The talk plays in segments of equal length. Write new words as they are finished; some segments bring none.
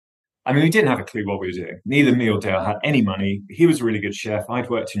I mean, we didn't have a clue what we were doing. Neither me or Dale had any money. He was a really good chef. I'd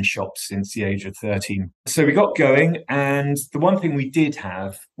worked in shops since the age of 13. So we got going. And the one thing we did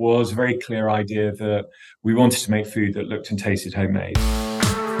have was a very clear idea that we wanted to make food that looked and tasted homemade.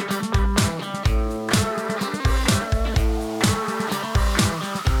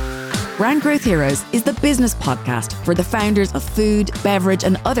 Brand Growth Heroes is the business podcast for the founders of food, beverage,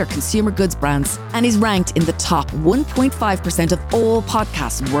 and other consumer goods brands, and is ranked in the top 1.5% of all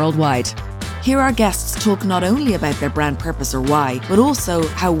podcasts worldwide. Here our guests talk not only about their brand purpose or why, but also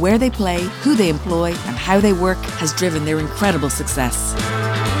how where they play, who they employ, and how they work has driven their incredible success.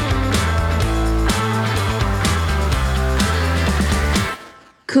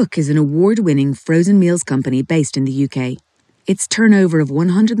 Cook is an award-winning frozen meals company based in the UK. Its turnover of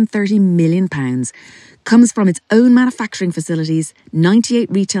 £130 million comes from its own manufacturing facilities, 98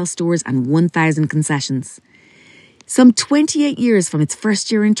 retail stores and 1,000 concessions. Some 28 years from its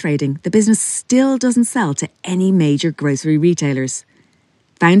first year in trading, the business still doesn't sell to any major grocery retailers.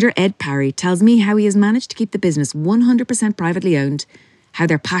 Founder Ed Parry tells me how he has managed to keep the business 100% privately owned, how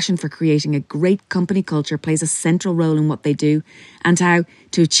their passion for creating a great company culture plays a central role in what they do, and how,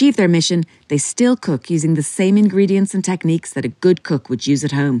 to achieve their mission, they still cook using the same ingredients and techniques that a good cook would use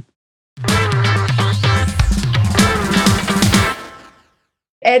at home.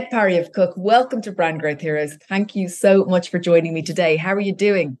 Ed Parry of Cook, welcome to Brand Growth Heroes. Thank you so much for joining me today. How are you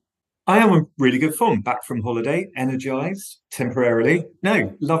doing? I am in really good form, back from holiday, energized, temporarily.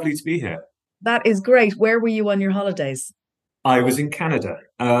 No, lovely to be here. That is great. Where were you on your holidays? I was in Canada,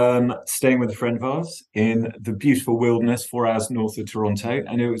 staying with a friend of ours in the beautiful wilderness 4 hours north of Toronto,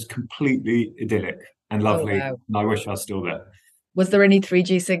 and it was completely idyllic and lovely. Oh, wow. And I wish I was still there. Was there any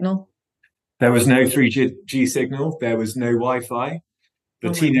 3G signal? There was no 3G signal. There was no Wi-Fi. The Oh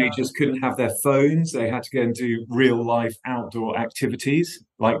my teenagers couldn't have their phones. They had to go and do real life outdoor activities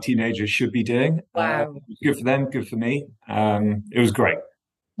like teenagers should be doing. Wow. Good for them, good for me. It was great.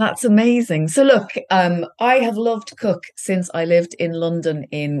 That's amazing. So look, I have loved Cook since I lived in London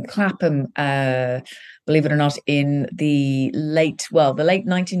in Clapham, believe it or not, in the late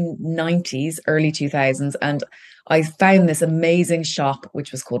 1990s, early 2000s. And I found this amazing shop,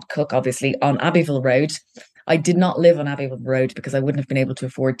 which was called Cook, obviously, on Abbeyville Road. I did not live on Abbeyville Road because I wouldn't have been able to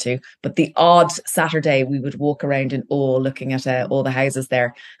afford to. But the odd Saturday, we would walk around in awe, looking at all the houses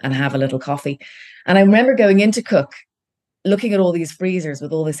there and have a little coffee. And I remember going into Cook, looking at all these freezers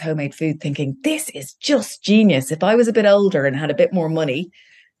with all this homemade food, thinking, this is just genius. If I was a bit older and had a bit more money,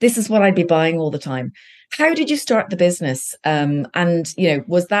 this is what I'd be buying all the time. How did you start the business? And,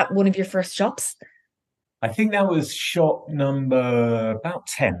 was that one of your first shops? I think that was shop number about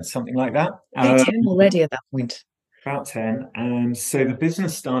 10, something like that. 10 already at that point. About 10. And so the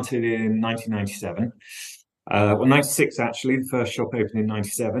business started in 1997. 96 actually. The first shop opened in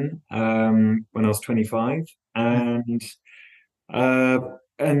 97 when I was 25.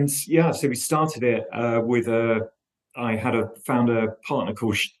 So we started it I found a partner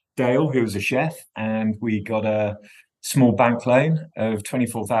called Dale, who was a chef, and we got a small bank loan of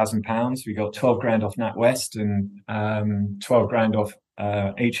 £24,000. We got 12 grand off NatWest and 12 grand off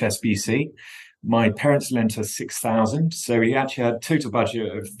HSBC. My parents lent us 6,000, so we actually had a total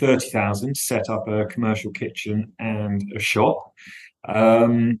budget of 30,000 to set up a commercial kitchen and a shop.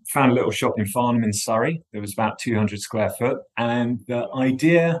 Found a little shop in Farnham in Surrey. It was about 200 square foot, and the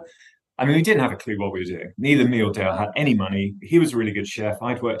idea, I mean, we didn't have a clue what we were doing. Neither me or Dale had any money. He was a really good chef.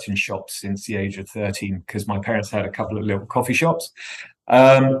 I'd worked in shops since the age of 13 because my parents had a couple of little coffee shops.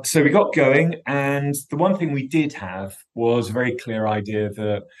 So we got going, and the one thing we did have was a very clear idea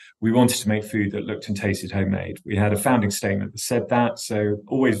that we wanted to make food that looked and tasted homemade. We had a founding statement that said that, so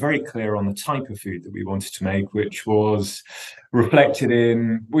always very clear on the type of food that we wanted to make, which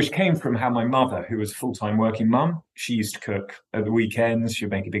came from how my mother, who was a full-time working mum, she used to cook at the weekends. She'd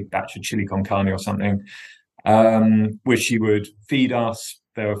make a big batch of chili con carne or something, which she would feed us.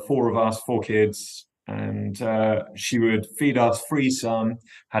 There were four of us, four kids. And she would feed us, freeze some,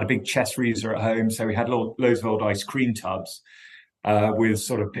 had a big chest freezer at home. So we had loads of old ice cream tubs with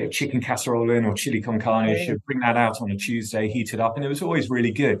sort of bit of chicken casserole in or chili con carne. She'd bring that out on a Tuesday, heat it up, and it was always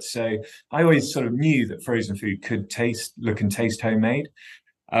really good. So I always sort of knew that frozen food could look and taste homemade.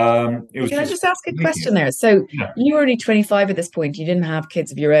 Can I just ask a question there? So you were only 25 at this point. You didn't have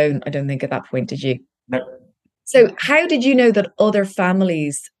kids of your own, I don't think, at that point, did you? No. So how did you know that other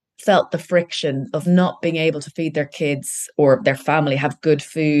families felt the friction of not being able to feed their kids or their family, have good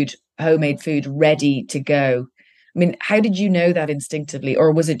food, homemade food ready to go? I mean, how did you know that instinctively?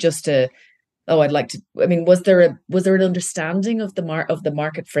 Or was it just was there an understanding of the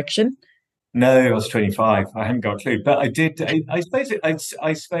market friction? No, I was 25. I hadn't got a clue, but I did. I suppose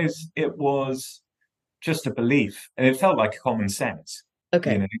it was just a belief, and it felt like common sense. You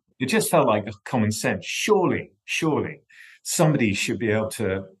Okay. know, it just felt like common sense. Surely, somebody should be able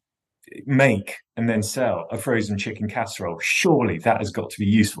to make and then sell a frozen chicken casserole. Surely that has got to be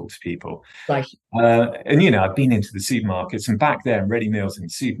useful to people. Right. And I've been into the supermarkets, and back then, ready meals in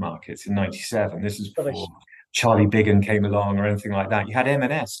supermarkets in '97. This was before Rubbish. Charlie Biggin came along or anything like that. You had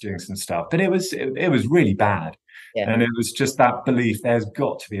M&S doing some stuff, but it was really bad, Yeah. and it was just that belief. There's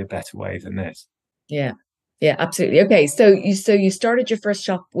got to be a better way than this. Yeah. Yeah, absolutely. Okay. So you started your first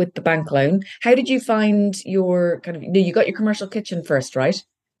shop with the bank loan. How did you find your kind of, no, you got your commercial kitchen first, right?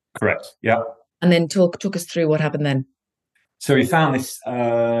 Correct. Yeah. And then took us through what happened then. So we found this.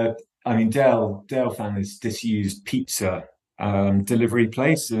 Dale found this disused pizza delivery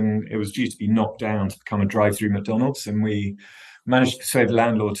place, and it was due to be knocked down to become a drive-through McDonald's. And we managed to persuade the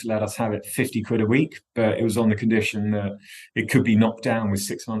landlord to let us have it 50 quid a week, but it was on the condition that it could be knocked down with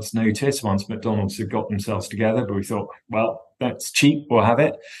 6 months' notice once McDonald's had got themselves together. But we thought, well, that's cheap, we'll have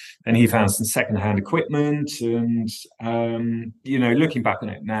it. And he found some second-hand equipment, and looking back on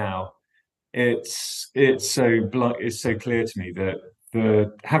it now, it's so clear to me that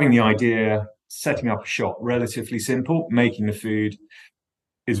the having the idea, setting up a shop, relatively simple. Making the food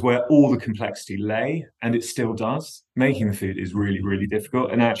is where all the complexity lay, and it still does. Making the food is really, really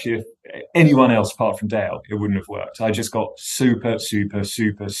difficult. And actually, if anyone else apart from Dale, it wouldn't have worked. I just got super, super,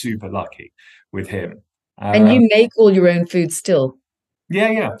 super, super lucky with him. And Um, you make all your own food still.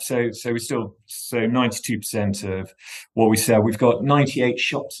 yeah. So 92% of what we sell. We've got 98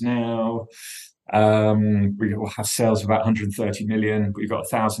 shops now. We will have sales of about 130 million. We've got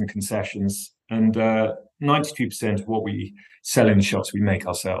 1,000 concessions, and 92% of what we sell in the shops we make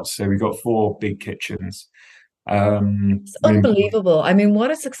ourselves. So we've got 4 big kitchens. It's I mean, unbelievable. I mean, what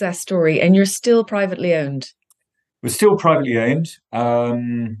a success story. And you're still privately owned. we're still privately owned.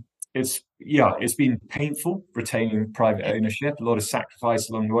 It's been painful retaining private ownership. A lot of sacrifice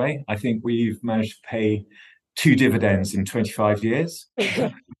along the way. I think we've managed to pay 2 dividends in 25 years.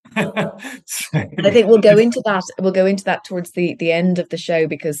 So, I think we'll go into that. We'll go into that towards the end of the show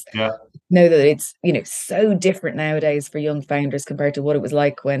because yeah, know that it's so different nowadays for young founders compared to what it was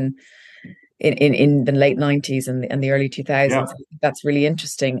like when in the late 90s and the early 2000s. yeah, I think that's really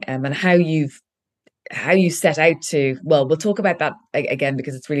interesting. And how you set out to, well, we'll talk about that again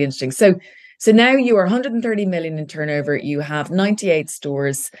because it's really interesting. So now you are 130 million in turnover. You have 98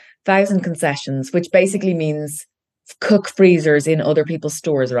 stores, 1,000 concessions, which basically means cook freezers in other people's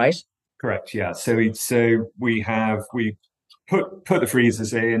stores, right? correct. Yeah. We put the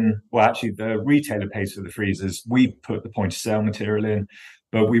freezers in. Well, actually, the retailer pays for the freezers. We put the point of sale material in,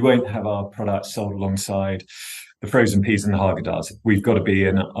 but we won't have our products sold alongside the frozen peas and the Haagen-Dazs. We've got to be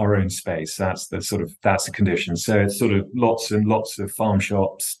in our own space. That's the condition. So it's sort of lots and lots of farm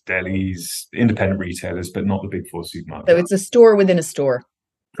shops, delis, independent retailers, but not the big four So supermarkets. it's a store within a store.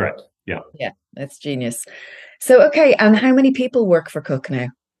 Correct. Yeah. Yeah, that's genius. So, okay, and how many people work for Cook now?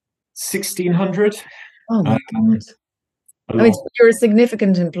 1,600. Oh my God. Um, a I mean, lot. you're a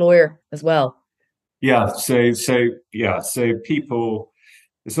significant employer as well. Yeah. So people.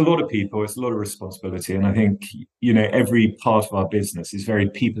 It's a lot of people. It's a lot of responsibility, and I think every part of our business is very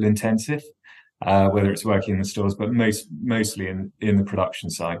people intensive. Whether it's working in the stores, but mostly in the production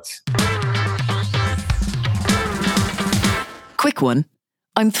sites. Quick one.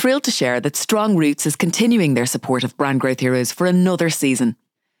 I'm thrilled to share that Strong Roots is continuing their support of Brand Growth Heroes for another season.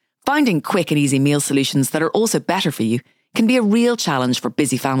 Finding quick and easy meal solutions that are also better for you can be a real challenge for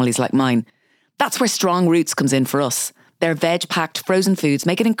busy families like mine. That's where Strong Roots comes in for us. Their veg-packed frozen foods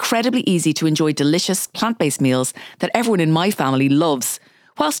make it incredibly easy to enjoy delicious plant-based meals that everyone in my family loves,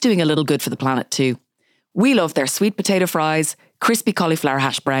 whilst doing a little good for the planet too. We love their sweet potato fries, crispy cauliflower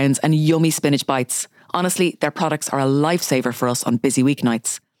hash browns, and yummy spinach bites. Honestly, their products are a lifesaver for us on busy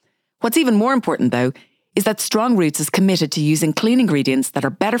weeknights. What's even more important, though, is that Strong Roots is committed to using clean ingredients that are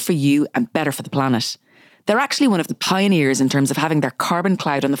better for you and better for the planet. They're actually one of the pioneers in terms of having their carbon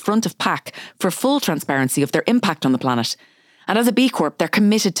cloud on the front of pack for full transparency of their impact on the planet. And as a B Corp, they're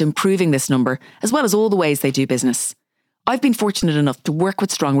committed to improving this number, as well as all the ways they do business. I've been fortunate enough to work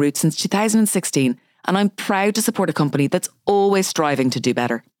with Strong Roots since 2016, and I'm proud to support a company that's always striving to do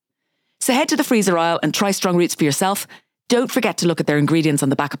better. So head to the freezer aisle and try Strong Roots for yourself. Don't forget to look at their ingredients on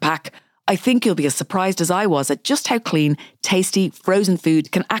the back of pack. I think you'll be as surprised as I was at just how clean, tasty, frozen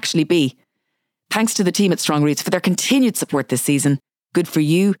food can actually be. Thanks to the team at Strong Roots for their continued support this season. Good for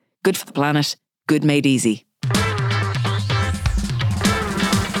you, good for the planet, good made easy.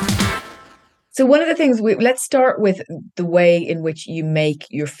 So one of the things let's start with the way in which you make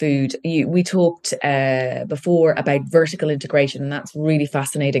your food. We talked before about vertical integration, and that's really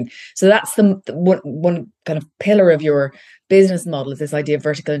fascinating. So that's the one kind of pillar of your business model is this idea of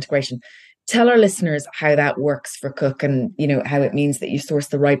vertical integration. Tell our listeners how that works for Cook, and how it means that you source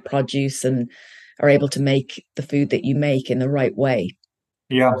the right produce and are able to make the food that you make in the right way.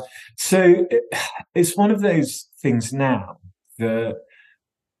 Yeah. So it's one of those things now that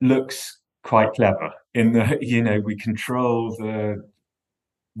looks quite clever in that, we control the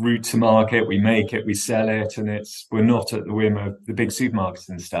route to market, we make it, we sell it, and we're not at the whim of the big supermarkets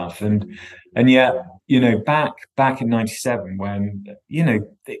and stuff. And yet, back in '97, when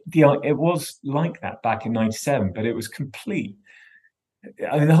it was like that back in '97, but it was complete.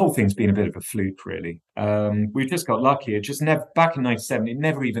 I mean, the whole thing's been a bit of a fluke, really. We just got lucky. It just never, back in '97, it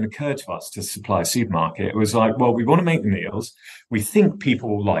never even occurred to us to supply a supermarket. It was like, well, we want to make the meals. We think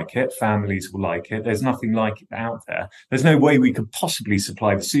people will like it. Families will like it. There's nothing like it out there. There's no way we could possibly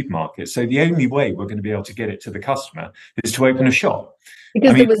supply the supermarket. So the only way we're going to be able to get it to the customer is to open a shop.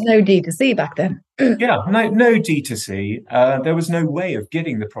 Because there was no D2C back then. Yeah, no D2C. There was no way of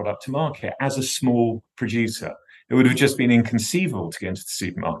getting the product to market as a small producer. It would have just been inconceivable to get into the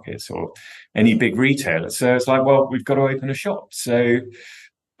supermarkets or any big retailer. So it's like, well, we've got to open a shop. So,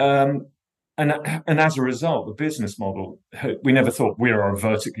 and as a result, the business model, we never thought we are a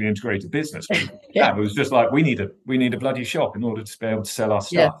vertically integrated business. Yeah, it was just like we need a bloody shop in order to be able to sell our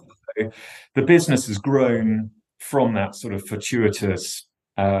stuff. Yeah. So the business has grown from that sort of fortuitous,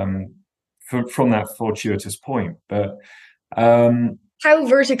 from that fortuitous point, but. How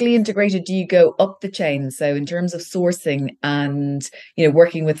vertically integrated do you go up the chain? So in terms of sourcing and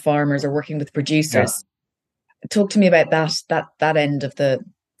working with farmers or working with producers, talk to me about that end of the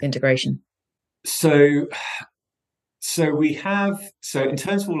integration. So we have in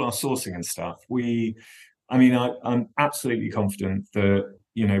terms of all our sourcing and stuff, I'm absolutely confident that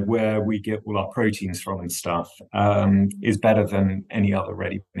where we get all our proteins from and stuff is better than any other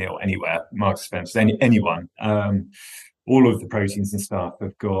ready meal anywhere. Marks and Spencer, anyone. All of the proteins and stuff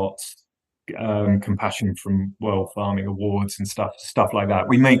have got Compassion from World Farming Awards and stuff like that.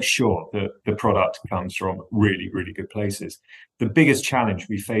 We make sure that the product comes from really, really good places. The biggest challenge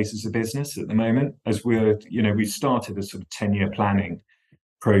we face as a business at the moment, as we've started a sort of 10-year planning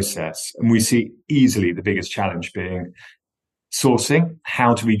process, and we see easily the biggest challenge being sourcing.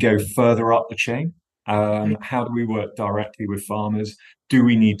 How do we go further up the chain? How do we work directly with farmers? Do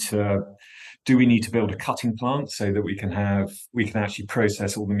we need to build a cutting plant so that we can actually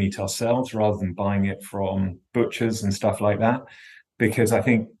process all the meat ourselves rather than buying it from butchers and stuff like that? Because I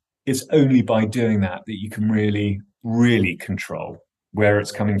think it's only by doing that you can really, really control where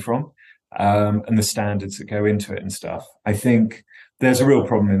it's coming from, and the standards that go into it and stuff. I think there's a real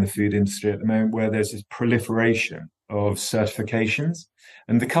problem in the food industry at the moment where there's this proliferation of certifications,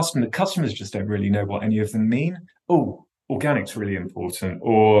 and the customers just don't really know what any of them mean. Oh, organic's really important,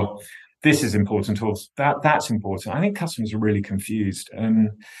 or this is important, or that's important. I think customers are really confused, and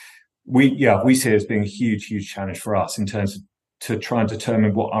we see it as being a huge, huge challenge for us in terms of to try and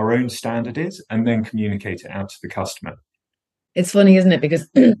determine what our own standard is and then communicate it out to the customer. It's funny, isn't it? Because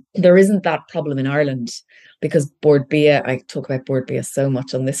there isn't that problem in Ireland, because Board Bia, I talk about Board Bia so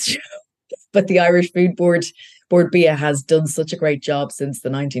much on this show, but the Irish Food Board Bia has done such a great job since the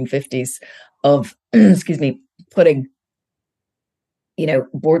 1950s of, putting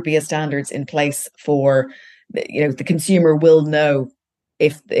Board Bia standards in place for, the consumer will know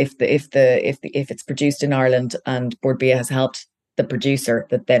if it's produced in Ireland and Board Bia has helped the producer,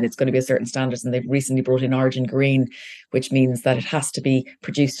 that then it's going to be a certain standards. And they've recently brought in Origin Green, which means that it has to be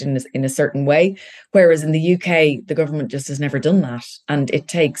produced in a certain way. Whereas in the UK, the government just has never done that. And it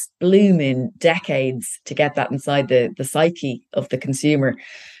takes blooming decades to get that inside the psyche of the consumer.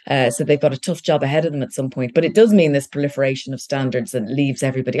 So they've got a tough job ahead of them at some point. But it does mean this proliferation of standards that leaves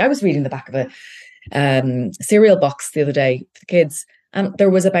everybody. I was reading the back of a cereal box the other day for the kids, and there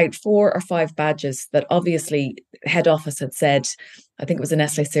was about 4 or 5 badges that obviously head office had said, I think it was a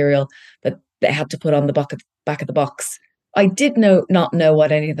Nestle cereal, that they had to put on the back of the box. I did not know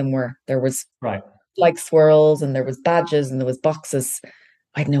what any of them were. There was like swirls, and there was badges, and there was boxes.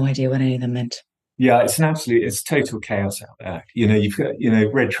 I had no idea what any of them meant. Yeah, it's total chaos out there. You've got,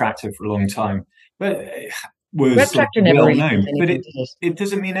 Red Tractor for a long time, but it was Red Tractor never really known, but it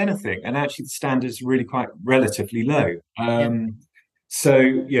doesn't mean anything. And actually the standards are really quite relatively low. So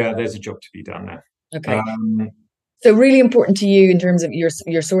yeah, there's a job to be done there. Okay. So really important to you in terms of your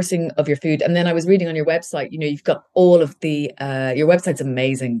sourcing of your food. And then I was reading on your website, you've got all of the, your website's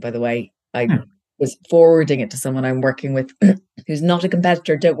amazing, by the way. I was forwarding it to someone I'm working with who's not a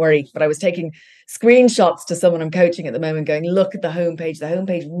competitor, don't worry. But I was taking screenshots to someone I'm coaching at the moment going, look at the homepage. The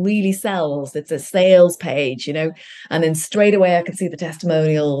homepage really sells. It's a sales page, you know, and then straight away I can see the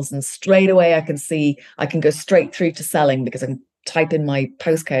testimonials, and straight away I can go straight through to selling because I can type in my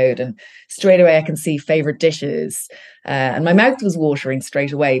postcode, and straight away I can see favorite dishes. And my mouth was watering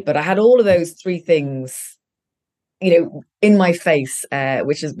straight away. But I had all of those three things, you know, in my face,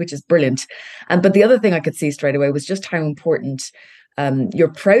 which is brilliant. But the other thing I could see straight away was just how important your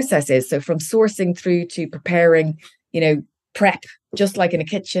process is. So from sourcing through to preparing, you know, prep, just like in a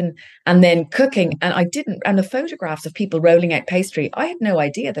kitchen, and then cooking. And the photographs of people rolling out pastry, I had no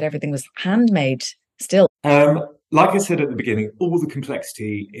idea that everything was handmade still. Like I said at the beginning, all the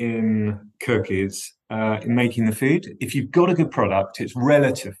complexity in cookies, in making the food. If you've got a good product, it's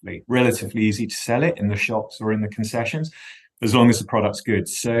relatively easy to sell it in the shops or in the concessions, as long as the product's good.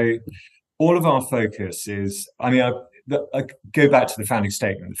 So all of our focus is, I go back to the founding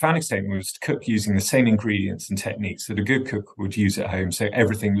statement. The founding statement was to cook using the same ingredients and techniques that a good cook would use at home, so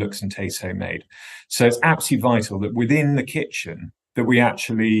everything looks and tastes homemade. So it's absolutely vital that within the kitchen, that we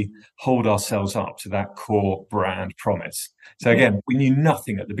actually hold ourselves up to that core brand promise. So again, we knew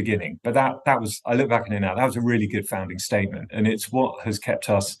nothing at the beginning, but that was, I look back on it now, that was a really good founding statement. And it's what has kept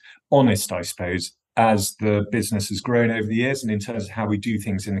us honest, I suppose, as the business has grown over the years and in terms of how we do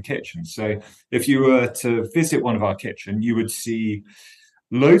things in the kitchen. So if you were to visit one of our kitchen, you would see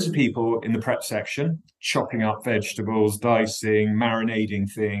loads of people in the prep section, chopping up vegetables, dicing,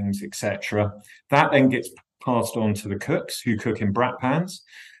 marinading things, etc. That then gets passed on to the cooks who cook in brat pans.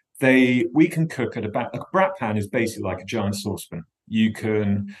 We can cook at a brat pan is basically like a giant saucepan. You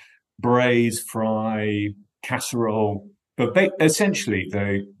can braise, fry, casserole, but essentially,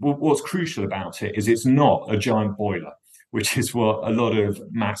 though, what's crucial about it is it's not a giant boiler, which is what a lot of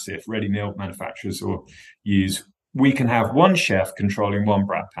massive ready meal manufacturers will use. We can have one chef controlling one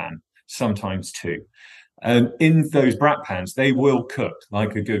brat pan, sometimes two. And in those brat pans, they will cook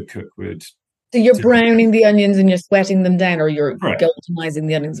like a good cook would. So you're browning the onions and you're sweating them down, or you're Correct. goldenizing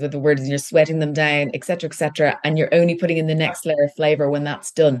the onions with the words and you're sweating them down, etc., and you're only putting in the next layer of flavor when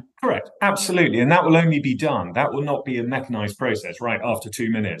that's done. Correct. Absolutely. And that will only be done. That will not be a mechanized process, right? After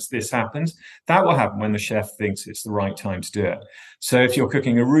 2 minutes, this happens. That will happen when the chef thinks it's the right time to do it. So if you're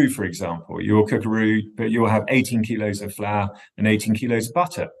cooking a roux, for example, you'll cook a roux, but you'll have 18 kilos of flour and 18 kilos of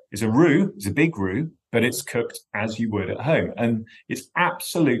butter. It's a roux, it's a big roux, but it's cooked as you would at home. And it's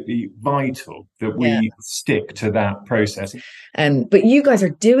absolutely vital that we stick to that process. But you guys are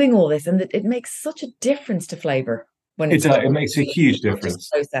doing all this, and it makes such a difference to flavor. When it makes a huge difference.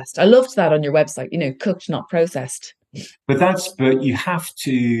 Processed. I loved that on your website, you know, cooked, not processed. But you have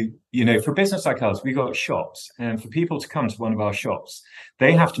to, you know, for a business like ours, we've got shops, and for people to come to one of our shops,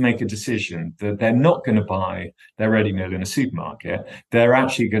 they have to make a decision that they're not going to buy their ready meal in a supermarket. They're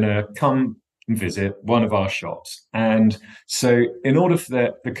actually going to come and visit one of our shops. And so in order for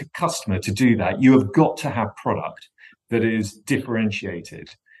the customer to do that, you have got to have product that is differentiated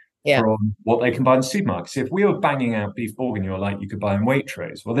from what they can buy in the supermarkets. If we were banging out beef bourguignon like you could buy in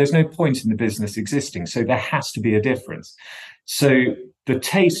Waitrose, well, there's no point in the business existing. So there has to be a difference. So the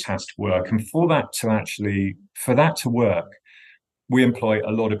taste has to work. And for that to work, we employ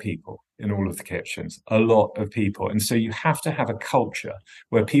a lot of people in all of the kitchens, a lot of people. And so you have to have a culture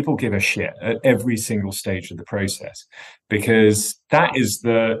where people give a shit at every single stage of the process, because that is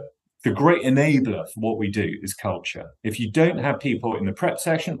the great enabler for what we do is culture. If you don't have people in the prep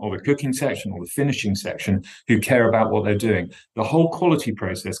section or the cooking section or the finishing section who care about what they're doing, the whole quality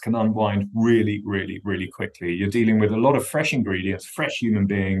process can unwind really, really, really quickly. You're dealing with a lot of fresh ingredients, fresh human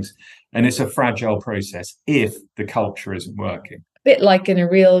beings, and it's a fragile process if the culture isn't working. Bit like in a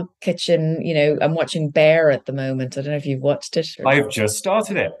real kitchen, you know, I'm watching Bear at the moment. I don't know if you've watched it. I've just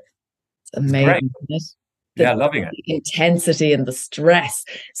started it. It's amazing, isn't it? Loving it. The intensity and the stress.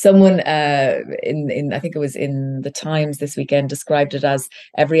 Someone in I think it was in the Times this weekend described it as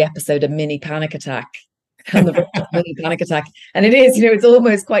every episode a mini panic attack. And the mini panic attack. And it is, you know, it's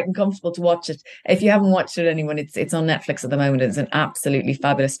almost quite uncomfortable to watch it. If you haven't watched it, anyone, it's on Netflix at the moment. It's an absolutely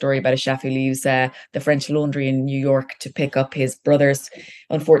fabulous story about a chef who leaves the French Laundry in New York to pick up his brothers,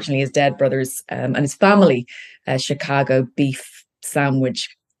 unfortunately his dead brothers, and his family, Chicago beef sandwich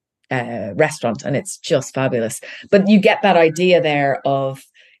restaurant, and it's just fabulous. But you get that idea there of,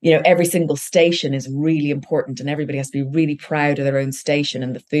 you know, every single station is really important, and everybody has to be really proud of their own station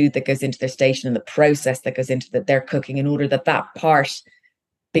and the food that goes into their station and the process that goes into their cooking, in order that part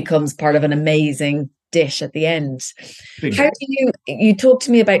becomes part of an amazing dish at the end. Bingo. How do you talk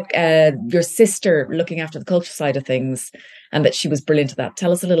to me about your sister looking after the culture side of things and that she was brilliant at that?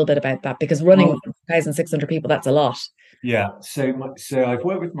 Tell us a little bit about that, because running 1,600 people, that's a lot. Yeah, so I've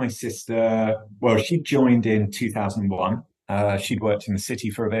worked with my sister. Well, she joined in 2001. She'd worked in the city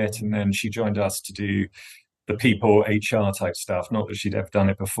for a bit, and then she joined us to do the people HR type stuff. Not that she'd ever done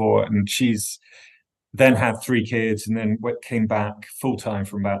it before. And she's then had 3 kids, and then came back full time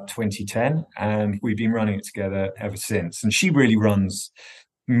from about 2010, and we've been running it together ever since. And she really runs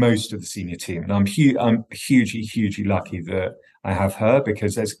most of the senior team, and I'm hugely lucky that I have her,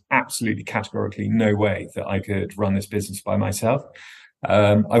 because there's absolutely categorically no way that I could run this business by myself.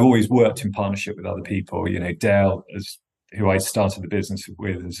 I've always worked in partnership with other people. You know, Dale, who I started the business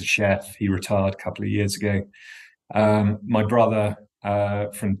with as a chef, he retired a couple of years ago. My brother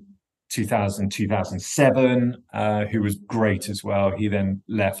from 2007, who was great as well. He then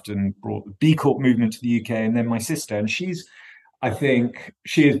left and brought the B Corp movement to the UK, and then my sister, and I think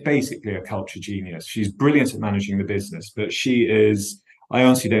she is basically a culture genius. She's brilliant at managing the business, but I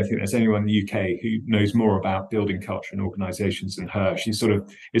honestly don't think there's anyone in the UK who knows more about building culture and organizations than her.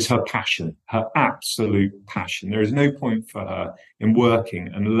 It's her passion, her absolute passion. There is no point for her in working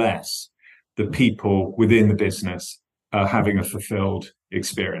unless the people within the business are having a fulfilled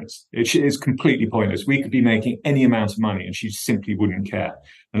experience. It is completely pointless. We could be making any amount of money and she simply wouldn't care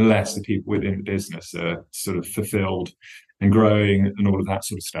unless the people within the business are sort of fulfilled and growing and all of that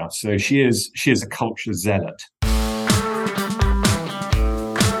sort of stuff. So she is a culture zealot.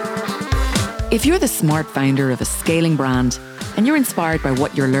 If you're the smart founder of a scaling brand and you're inspired by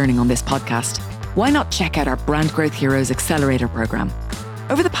what you're learning on this podcast, why not check out our Brand Growth Heroes Accelerator program?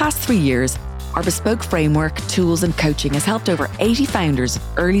 Over the past 3 years, our bespoke framework, tools and coaching has helped over 80 founders of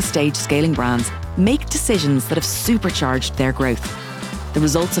early stage scaling brands make decisions that have supercharged their growth. The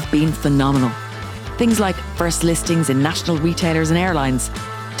results have been phenomenal. Things like first listings in national retailers and airlines,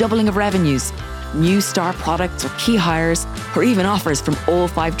 doubling of revenues, new star products or key hires, or even offers from all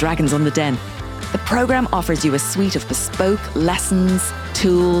 5 dragons on the den. The program offers you a suite of bespoke lessons,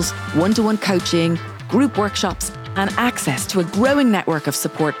 tools, one-to-one coaching, group workshops, and access to a growing network of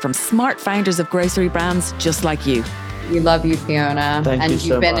support from smart founders of grocery brands just like you. We love you, Fiona. Thank you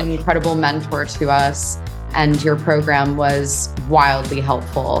so you've been much. An incredible mentor to us. And your program was wildly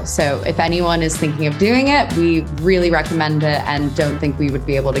helpful. So if anyone is thinking of doing it, we really recommend it and don't think we would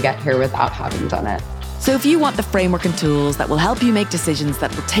be able to get here without having done it. So if you want the framework and tools that will help you make decisions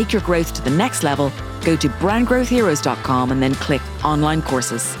that will take your growth to the next level, go to brandgrowthheroes.com and then click online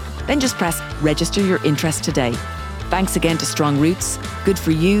courses. Then just press register your interest today. Thanks again to Strong Roots. Good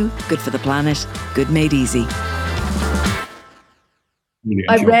for you, good for the planet, good made easy. Really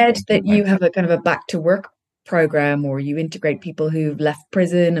I enjoyed read it. that you have a kind of a back to work program, or you integrate people who've left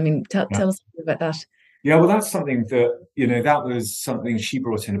prison. I mean, tell us about that. Yeah, well, that's something that was something she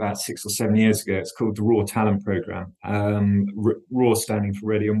brought in about 6 or 7 years ago. It's called the Raw Talent Program. Raw standing for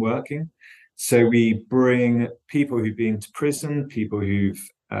Ready and Working. So we bring people who've been to prison, people who've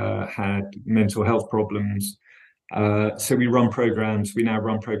had mental health problems. So we run programs. We now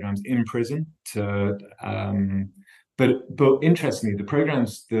run programs in prison to. But interestingly, the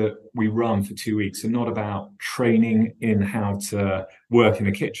programs that we run for 2 weeks are not about training in how to work in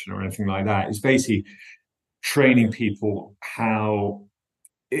a kitchen or anything like that. It's basically training people how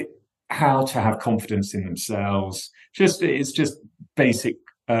to have confidence in themselves. It's just basic.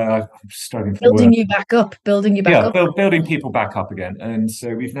 I'm struggling for Building you back up. Building people back up again. And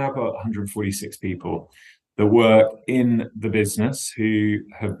so we've now got 146 people that work in the business who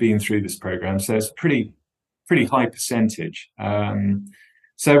have been through this program. So it's pretty high percentage.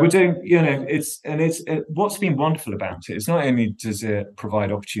 So we're doing, what's been wonderful about it is not only does it provide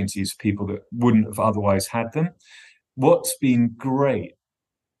opportunities for people that wouldn't have otherwise had them, what's been great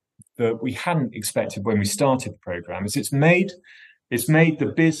that we hadn't expected when we started the program is it's made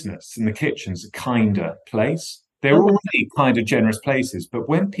the business and the kitchens a kinder place. They're already kind of generous places, but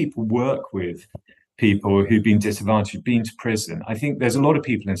when people work with people who've been disadvantaged, been to prison, I think there's a lot of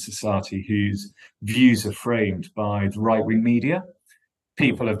people in society whose views are framed by the right-wing media.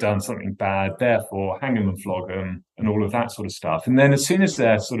 People have done something bad, therefore hang them and flog them and all of that sort of stuff. And then as soon as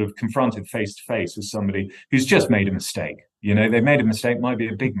they're sort of confronted face to face with somebody who's just made a mistake, they made a mistake, might be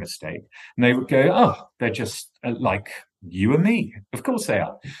a big mistake, and they would go, oh, they're just like you and me. Of course they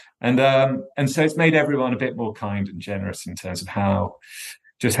are. And so it's made everyone a bit more kind and generous in terms of how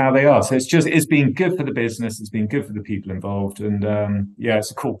they are. So it's been good for the business. It's been good for the people involved. And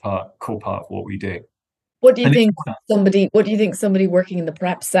it's a cool part of what we do. What do you think somebody working in the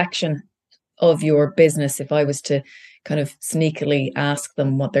prep section of your business, if I was to kind of sneakily ask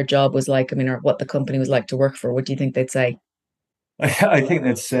them what their job was like, I mean, or what the company was like to work for, what do you think they'd say? I think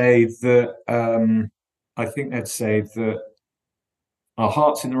they'd say that our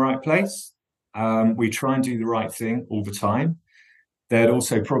heart's in the right place. We try and do the right thing all the time. They'd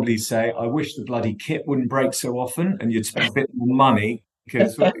also probably say, I wish the bloody kit wouldn't break so often and you'd spend a bit more money.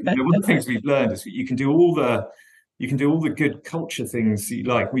 Because one of the things we've learned is that you can do all the good culture things you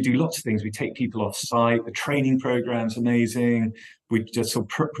like. We do lots of things. We take people off site. The training program's amazing. We just sort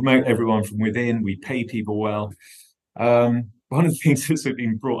of promote everyone from within. We pay people well. One of the things that's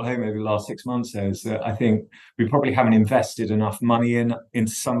been brought home over the last 6 months though, is that I think we probably haven't invested enough money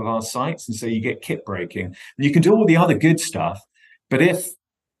into some of our sites. And so you get kit breaking. And you can do all the other good stuff. But if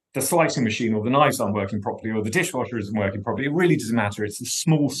the slicing machine or the knives aren't working properly or the dishwasher isn't working properly, it really doesn't matter. It's the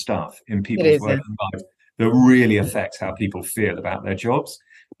small stuff in people's working lives that really affects how people feel about their jobs.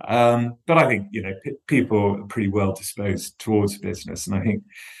 But I think, people are pretty well disposed towards business. And I think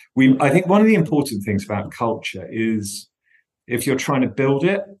one of the important things about culture is if you're trying to build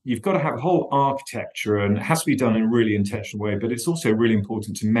it, you've got to have a whole architecture, and it has to be done in a really intentional way, but it's also really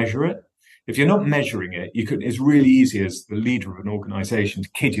important to measure it. If you're not measuring it, it's really easy as the leader of an organization to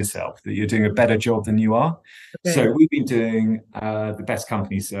kid yourself that you're doing a better job than you are. Okay. So we've been doing the best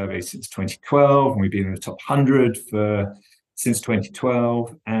company survey since 2012, and we've been in the top 100 since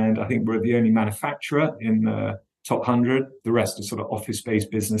 2012. And I think we're the only manufacturer in the top 100. The rest are sort of office-based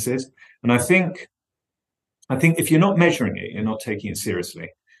businesses. And I think if you're not measuring it, you're not taking it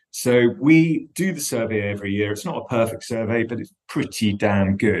seriously. So we do the survey every year. It's not a perfect survey, but it's pretty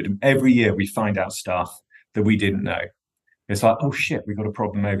damn good. Every year we find out stuff that we didn't know. It's like, oh shit, we got a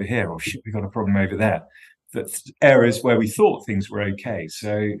problem over here, or shit, we got a problem over there. That's areas where we thought things were okay.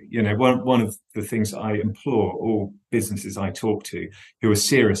 So, one of the things I implore all businesses I talk to who are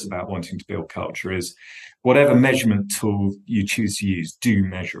serious about wanting to build culture is whatever measurement tool you choose to use, do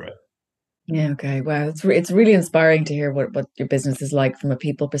measure it. Yeah. Okay. Wow. It's really inspiring to hear what your business is like from a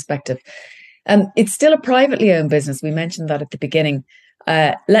people perspective. It's still a privately owned business. We mentioned that at the beginning.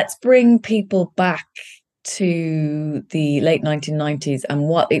 Let's bring people back to the late 1990s and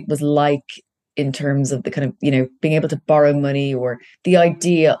what it was like in terms of the kind of, being able to borrow money, or the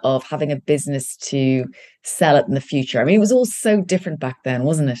idea of having a business to sell it in the future. I mean, it was all so different back then,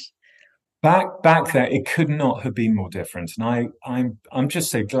 wasn't it? Back there, it could not have been more different. And I'm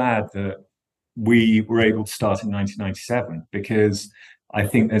just so glad that we were able to start in 1997, because I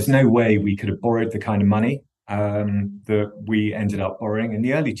think there's no way we could have borrowed the kind of money that we ended up borrowing in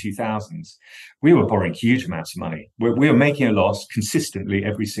the early 2000s. We were borrowing huge amounts of money. We were making a loss consistently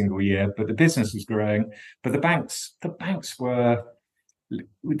every single year, but the business was growing. But the banks were,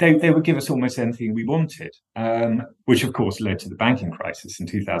 they would give us almost anything we wanted, which of course led to the banking crisis in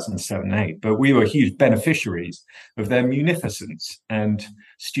 2007-8. But we were huge beneficiaries of their munificence and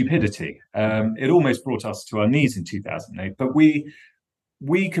stupidity. It almost brought us to our knees in 2008. But we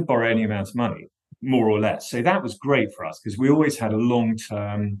could borrow any amount of money, more or less. So that was great for us, because we always had a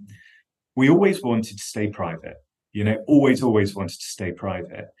long-term. We always wanted to stay private. Always wanted to stay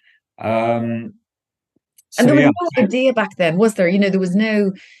private. And there was no idea back then, was there? There was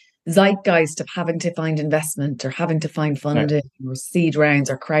no zeitgeist of having to find investment or having to find funding or seed rounds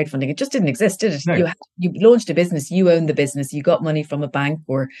or crowdfunding. It just didn't exist, did it? No. You launched a business, you owned the business, you got money from a bank,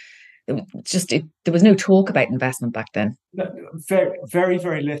 or there was no talk about investment back then. Very, very,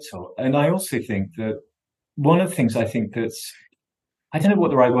 very little. And I also think that one of the things I think that's, I don't know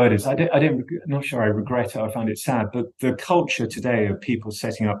what the right word is. I'm not sure I regret it. I find it sad, but the culture today of people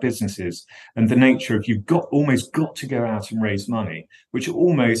setting up businesses and the nature of you've almost got to go out and raise money, which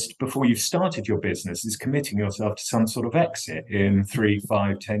almost before you've started your business is committing yourself to some sort of exit in 3,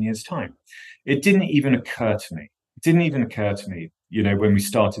 5, 10 years time. It didn't even occur to me. When we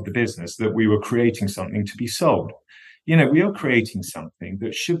started the business, that we were creating something to be sold. We are creating something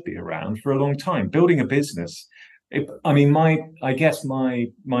that should be around for a long time. Building a business. I guess my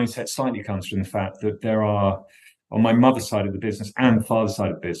mindset slightly comes from the fact that there are, on my mother's side of the business and father's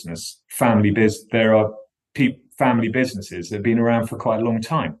side of the business, there are family businesses that have been around for quite a long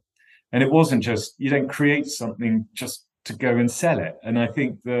time. And it wasn't just, you don't create something just to go and sell it. And I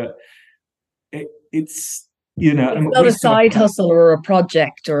think that it's not a side hustle or a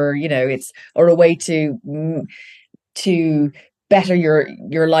project, or, or a way to better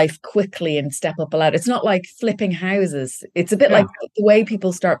your life quickly and step up a ladder. It's not like flipping houses. It's a bit like the way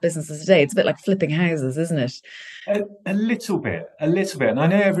people start businesses today. It's a bit like flipping houses, isn't it? A little bit. And I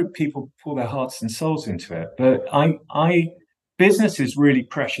know people pour their hearts and souls into it, but business is really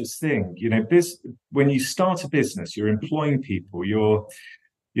precious thing. When you start a business, you're employing people, you're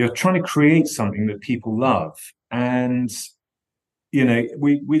trying to create something that people love. And,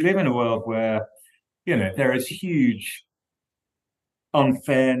 we live in a world where, there is huge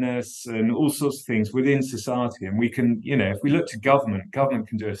unfairness and all sorts of things within society. And we can, if we look to government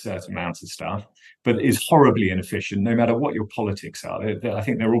can do a certain amount of stuff, but is horribly inefficient, no matter what your politics are. I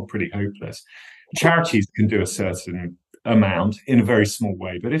think they're all pretty hopeless. Charities can do a certain amount in a very small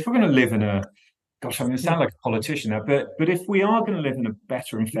way. But if we're going to live in I'm going to sound like a politician now, but if we are going to live in a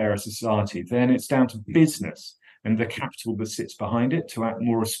better and fairer society, then it's down to business and the capital that sits behind it to act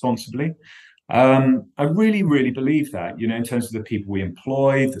more responsibly. I really, really believe that, in terms of the people we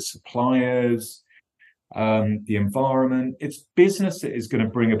employ, the suppliers, the environment. It's business that is going to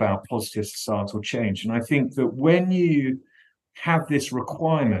bring about positive societal change. And I think that when you have this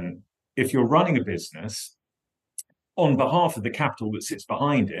requirement, if you're running a business, on behalf of the capital that sits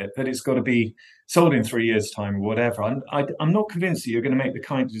behind it, that it's got to be sold in 3 years' time or whatever, I'm not convinced that you're going to make the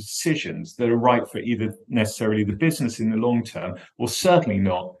kind of decisions that are right for either necessarily the business in the long term, or certainly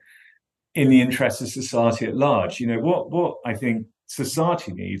not in the interest of society at large. What I think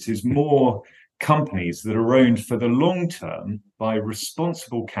society needs is more companies that are owned for the long term by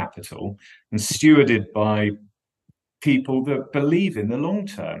responsible capital and stewarded by people that believe in the long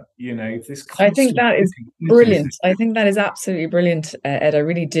term. I think that is brilliant. I think that is absolutely brilliant, Ed. I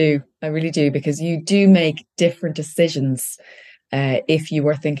really do, because you do make different decisions if you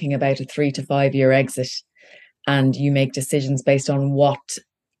were thinking about a 3 to 5 year exit, and you make decisions based on what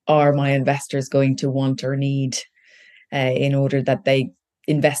are my investors going to want or need in order that they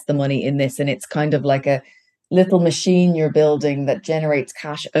invest the money in this. And it's kind of like a little machine you're building that generates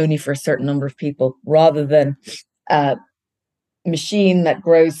cash only for a certain number of people, rather than a machine that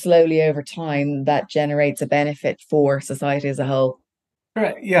grows slowly over time that generates a benefit for society as a whole.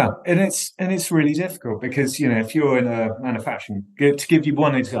 Right. Yeah. And it's really difficult because, if you're in a manufacturing, to give you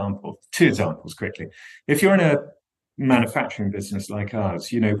one example, 2 examples quickly. If you're in a manufacturing business like ours,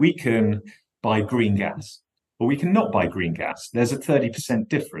 we can buy green gas or we can not buy green gas. There's a 30%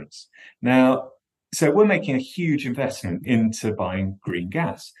 difference. Now, so we're making a huge investment into buying green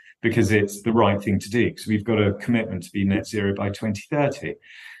gas because it's the right thing to do, because we've got a commitment to be net zero by 2030.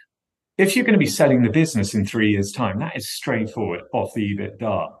 If you're going to be selling the business in 3 years' time, that is straightforward off the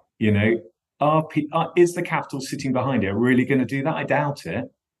EBITDA. Is the capital sitting behind it really going to do that? I doubt it.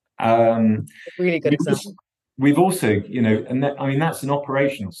 Really good example. We've also, and that's an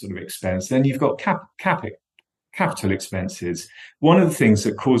operational sort of expense. Then you've got capital expenses. One of the things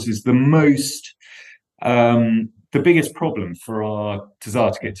that causes the biggest problem for our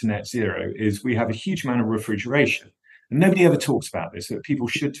desire to get to net zero is we have a huge amount of refrigeration. And nobody ever talks about this, but people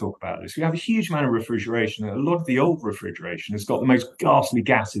should talk about this. We have a huge amount of refrigeration. A lot of the old refrigeration has got the most ghastly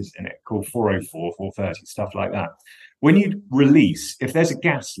gases in it, called 404, 430, stuff like that. When you release, if there's a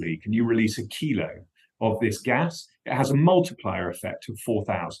gas leak and you release a kilo of this gas, it has a multiplier effect of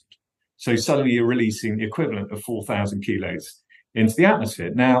 4,000. So suddenly you're releasing the equivalent of 4,000 kilos into the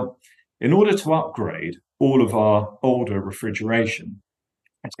atmosphere. Now, in order to upgrade all of our older refrigeration,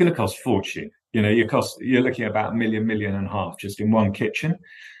 it's going to cost a fortune. You're looking at about $1.5 million just in one kitchen.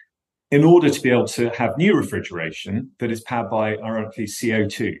 In order to be able to have new refrigeration that is powered by, ironically,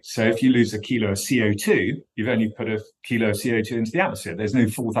 CO2. So if you lose a kilo of CO2, you've only put a kilo of CO2 into the atmosphere. There's no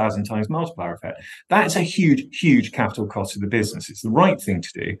 4,000 times multiplier effect. That's a huge, huge capital cost of the business. It's the right thing to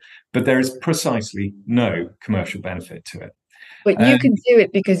do, but there is precisely no commercial benefit to it. But you can do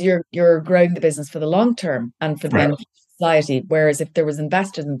it because you're growing the business for the long term and for the benefit of society. Whereas if there was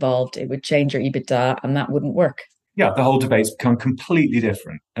investors involved, it would change your EBITDA and that wouldn't work. Yeah, the whole debate's become completely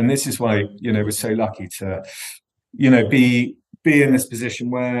different. And this is why, we're so lucky to, be in this position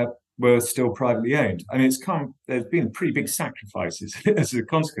where we're still privately owned. I mean, there's been pretty big sacrifices as a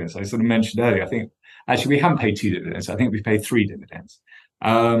consequence. I sort of mentioned earlier, I think, actually, we haven't paid 2 dividends. I think we paid 3 dividends.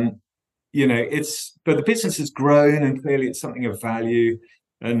 But the business has grown and clearly it's something of value.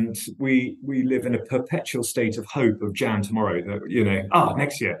 And we live in a perpetual state of hope of Jan tomorrow that,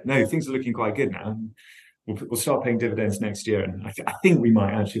 next year, no, things are looking quite good now. We'll start paying dividends next year, and I think we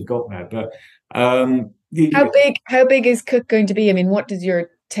might actually have got there. But how big is Cook going to be? I mean, what does your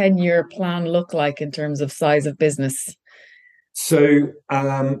 10-year plan look like in terms of size of business? So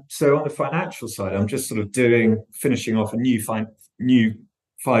on the financial side, I'm just sort of finishing off a new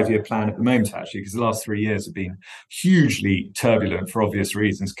 5-year plan at the moment, actually, because the last 3 years have been hugely turbulent for obvious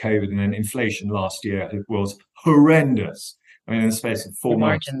reasons. COVID and then inflation last year was horrendous. I mean, in the space of 4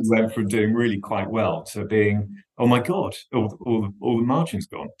 months, we went from doing really quite well to being, oh my God, all the margins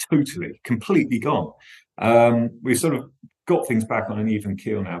gone, totally, completely gone. We've sort of got things back on an even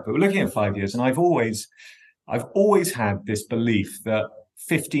keel now, but we're looking at 5 years. And I've always had this belief that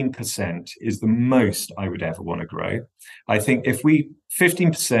 15% is the most I would ever want to grow. I think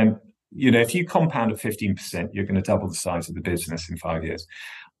 15%, if you compound at 15%, you're going to double the size of the business in 5 years.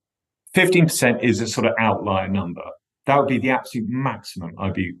 15% is a sort of outlier number. That would be the absolute maximum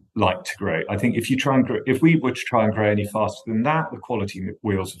I'd be like to grow. I think if we were to try and grow any faster than that, the quality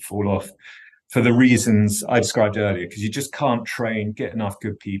wheels would fall off for the reasons I described earlier, because you just can't get enough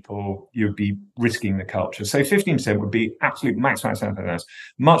good people. You'd be risking the culture. So 15% would be absolute maximum.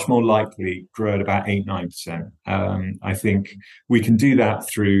 Much more likely grow at about 8-9%. I think we can do that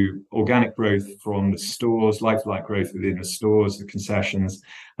through organic growth from the stores, like-for-like growth within the stores, the concessions,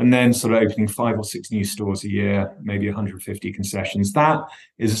 and then sort of opening 5 or 6 new stores a year, maybe 150 concessions. That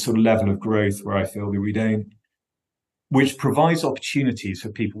is a sort of level of growth where I feel that which provides opportunities for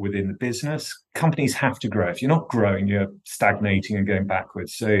people within the business. Companies have to grow. If you're not growing, you're stagnating and going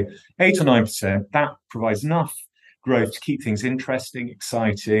backwards. So 8 or 9%, that provides enough growth to keep things interesting,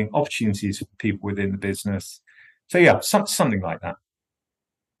 exciting, opportunities for people within the business. So yeah, something like that.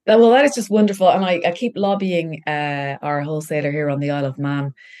 Well, that is just wonderful. And I keep lobbying our wholesaler here on the Isle of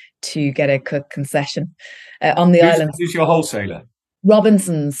Man to get a cook concession on the island. Who's your wholesaler?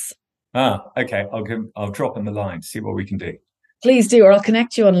 Robinson's. Okay. I'll drop in the line, see what we can do. Please do, or I'll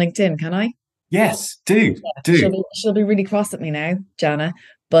connect you on LinkedIn, can I? Yes, do. She'll be really cross at me now, Jana.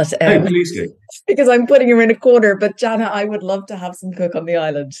 But please do. Because I'm putting her in a corner. But Jana, I would love to have some cook on the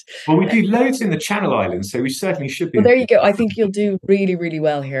island. Well, we do loads in the Channel Islands, so we certainly should be. Well, there you go. I think you'll do really, really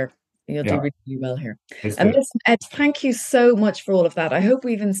well here. You'll do really, really well here. And listen, Ed, thank you so much for all of that. I hope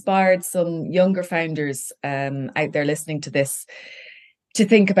we've inspired some younger founders out there listening to this to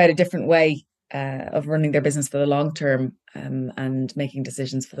think about a different way of running their business for the long term and making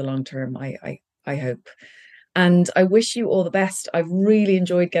decisions for the long term. I hope. And I wish you all the best. I've really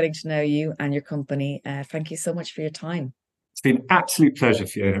enjoyed getting to know you and your company. Thank you so much for your time. It's been an absolute pleasure,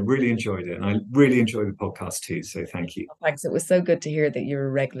 Fiona. I really enjoyed it. And I really enjoyed the podcast too. So thank you. Thanks. It was so good to hear that you're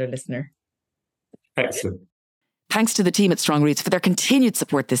a regular listener. Excellent. Thanks to the team at Strong Roots for their continued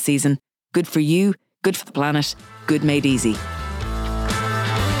support this season. Good for you, good for the planet, good made easy.